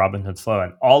own all of Robinhood's flow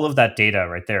and all of that data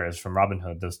right there is from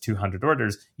Robinhood, those 200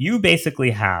 orders, you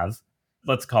basically have,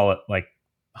 let's call it like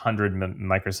 100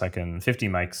 microsecond, 50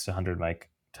 mics to 100 mic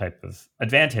type of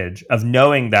advantage of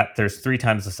knowing that there's 3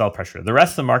 times the sell pressure. The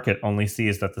rest of the market only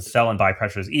sees that the sell and buy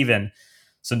pressure is even.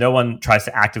 So no one tries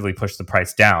to actively push the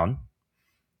price down.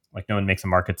 Like no one makes a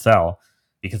market sell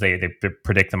because they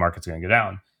predict the market's going to go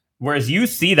down. Whereas you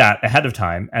see that ahead of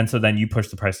time. And so then you push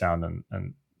the price down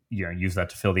and use that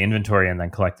to fill the inventory and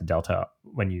then collect the delta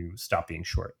when you stop being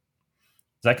short.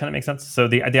 Does that kind of make sense? So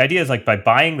the idea is like by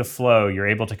buying the flow, you're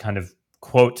able to kind of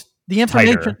quote the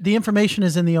information. tighter. The information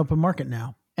is in the open market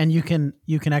now, and you can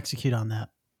execute on that.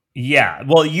 Yeah.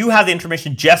 Well, you have the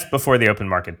information just before the open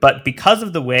market, but because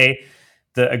of the way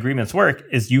the agreements work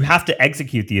is you have to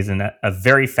execute these in a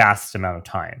very fast amount of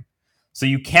time. So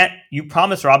you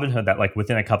promise Robinhood that like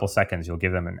within a couple seconds, you'll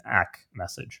give them an ACK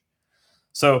message.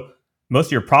 So most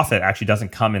of your profit actually doesn't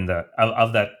come in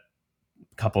of that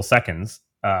couple seconds.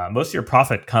 Most of your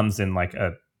profit comes in like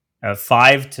a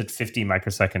 5 to 50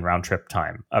 microsecond round trip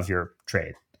time of your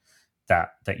trade that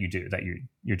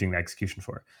you're doing the execution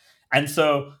for. And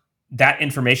so that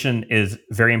information is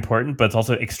very important, but it's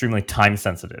also extremely time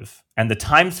sensitive. And the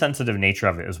time sensitive nature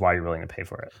of it is why you're willing to pay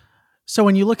for it. So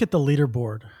when you look at the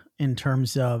leaderboard in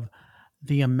terms of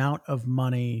the amount of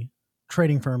money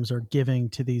trading firms are giving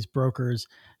to these brokers,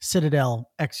 Citadel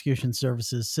Execution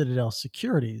Services, Citadel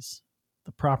Securities,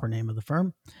 the proper name of the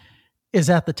firm, is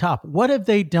at the top. What have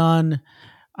they done?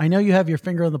 I know you have your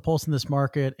finger on the pulse in this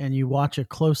market and you watch it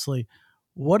closely.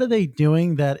 What are they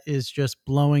doing that is just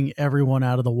blowing everyone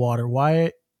out of the water?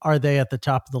 Why are they at the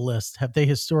top of the list? Have they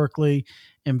historically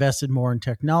invested more in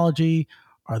technology?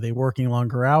 Are they working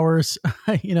longer hours?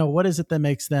 What is it that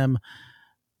makes them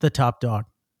the top dog?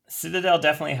 Citadel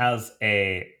definitely has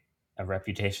a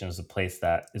reputation as a place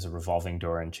that is a revolving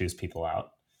door and chews people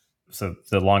out. So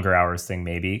the longer hours thing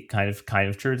may be kind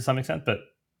of true to some extent, but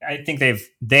I think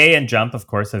they and Jump, of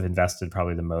course, have invested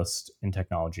probably the most in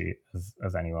technology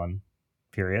of anyone.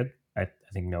 Period. I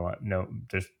think no,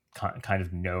 there's kind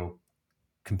of no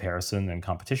comparison and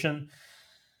competition.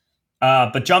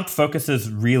 But Jump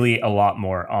focuses really a lot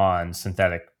more on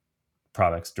synthetic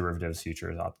products, derivatives,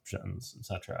 futures, options,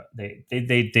 etc.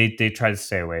 They try to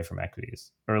stay away from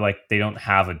equities, or like they don't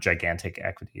have a gigantic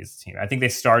equities team. I think they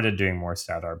started doing more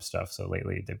stat arb stuff, so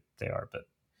lately they are.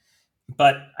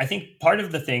 But I think part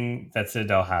of the thing that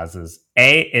Citadel has is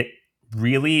it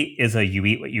really is a you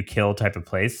eat what you kill type of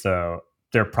place. So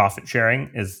their profit sharing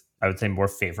is, I would say, more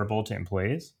favorable to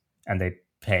employees, and they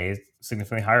pay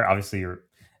significantly higher. Obviously,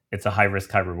 it's a high risk,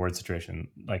 high reward situation.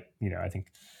 Like, I think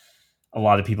a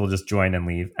lot of people just join and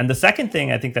leave. And the second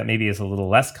thing I think that maybe is a little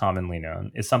less commonly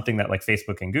known is something that like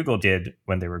Facebook and Google did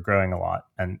when they were growing a lot,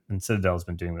 and Citadel has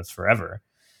been doing this forever,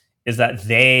 is that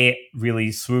they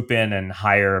really swoop in and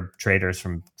hire traders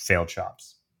from failed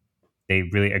shops. they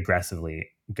really aggressively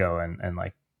go and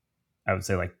like, I would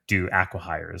say like do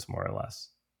acqui-hires more or less.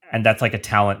 And that's like a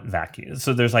talent vacuum.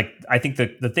 So there's like, I think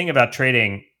the thing about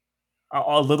trading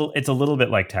it's a little bit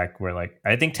like tech, where like,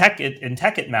 I think in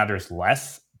tech, it matters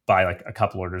less by like a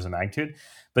couple orders of magnitude.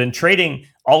 But in trading,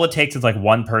 all it takes is like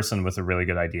one person with a really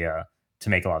good idea to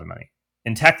make a lot of money.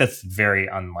 In tech, that's very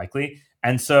unlikely.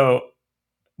 And so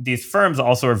these firms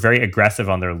also are very aggressive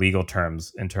on their legal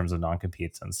terms in terms of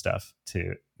non-competes and stuff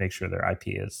to make sure their IP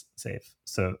is safe.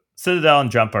 So Citadel and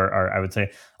Jump are I would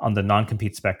say, on the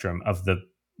non-compete spectrum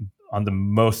on the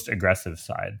most aggressive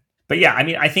side. But yeah, I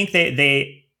mean, I think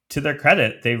they to their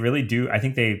credit, they really do. I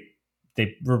think they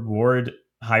reward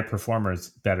high performers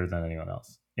better than anyone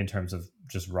else in terms of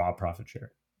just raw profit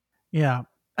share. Yeah.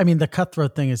 I mean, the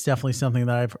cutthroat thing is definitely something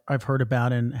that I've heard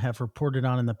about and have reported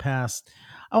on in the past.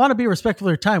 I want to be respectful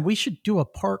of your time. We should do a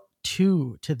part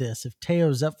 2 to this if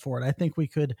Teo's up for it. I think we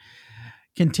could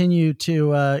continue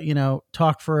to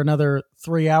talk for another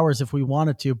 3 hours if we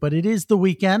wanted to, but it is the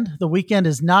weekend. The weekend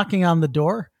is knocking on the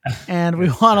door, and we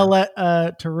want to let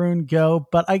Tarun go.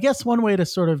 But I guess one way to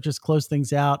sort of just close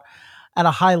things out at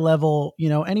a high level,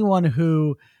 anyone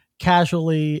who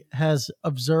casually has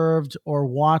observed or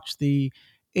watched the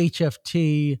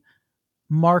HFT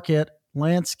market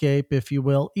landscape, if you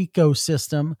will,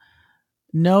 ecosystem,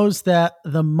 knows that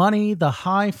the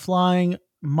high flying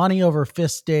money over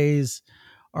fist days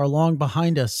are long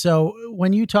behind us. So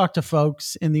when you talk to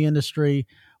folks in the industry,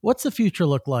 what's the future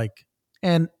look like?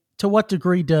 And to what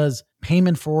degree does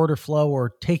payment for order flow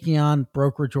or taking on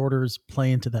brokerage orders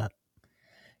play into that?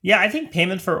 Yeah, I think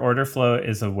payment for order flow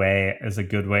is a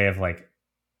good way of like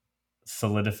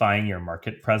solidifying your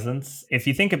market presence. If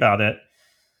you think about it,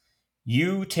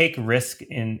 you take risk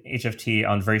in HFT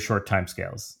on very short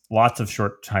timescales, lots of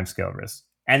short timescale risk.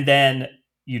 And then,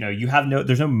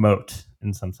 there's no moat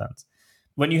in some sense.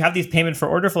 When you have these payment for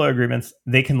order flow agreements,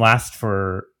 they can last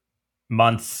for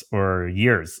months or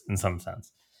years in some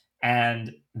sense.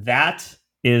 And that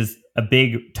is a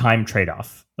big time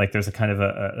trade-off. Like there's a kind of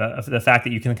the fact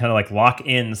that you can kind of like lock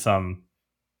in some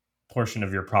portion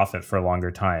of your profit for a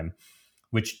longer time,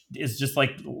 which is just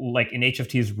like in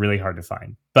HFT is really hard to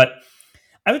find. But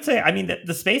I would say, I mean,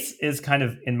 the space is kind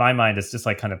of, in my mind, it's just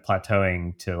like kind of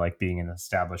plateauing to like being an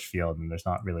established field, and there's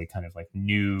not really kind of like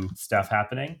new stuff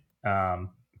happening.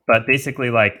 But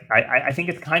basically, like I think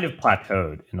it's kind of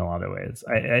plateaued in a lot of ways.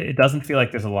 It doesn't feel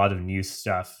like there's a lot of new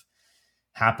stuff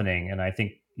happening, and I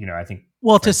think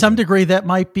well, to some degree, that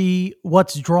might be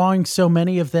what's drawing so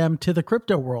many of them to the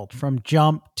crypto world, from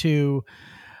Jump to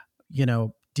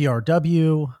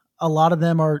DRW. A lot of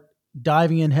them are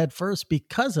diving in headfirst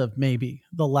because of maybe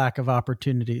the lack of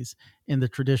opportunities in the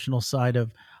traditional side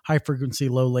of high frequency,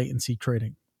 low latency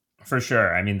trading. For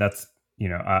sure. I mean, that's,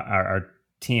 our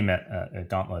team at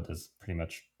Gauntlet is pretty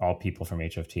much all people from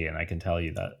HFT. And I can tell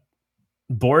you that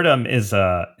boredom is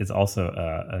also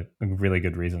a really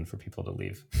good reason for people to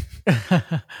leave.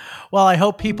 Well, I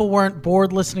hope people weren't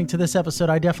bored listening to this episode.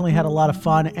 I definitely had a lot of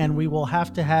fun, and we will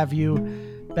have to have you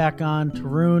back on.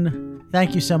 Tarun,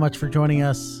 thank you so much for joining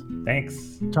us.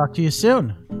 Thanks. Talk to you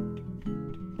soon.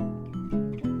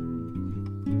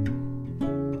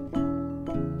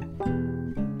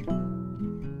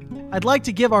 I'd like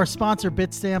to give our sponsor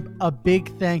Bitstamp a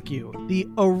big thank you. The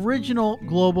original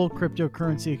global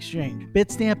cryptocurrency exchange.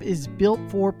 Bitstamp is built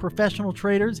for professional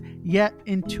traders, yet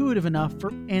intuitive enough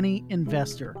for any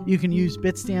investor. You can use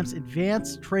Bitstamp's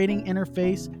advanced trading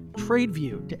interface,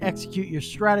 TradeView, to execute your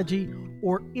strategy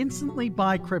or instantly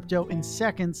buy crypto in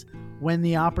seconds when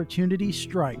the opportunity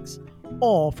strikes,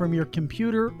 all from your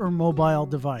computer or mobile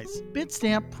device.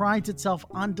 Bitstamp prides itself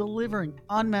on delivering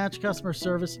unmatched customer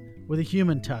service with a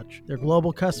human touch. Their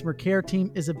global customer care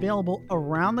team is available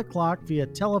around the clock via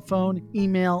telephone,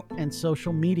 email, and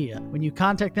social media. When you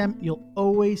contact them, you'll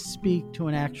always speak to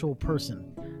an actual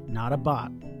person, not a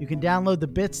bot. You can download the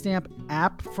Bitstamp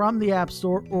app from the App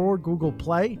Store or Google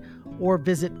Play, or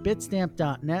visit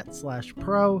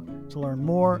bitstamp.net/pro to learn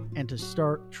more and to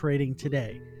start trading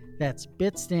today. That's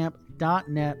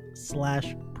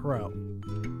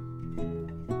bitstamp.net/pro.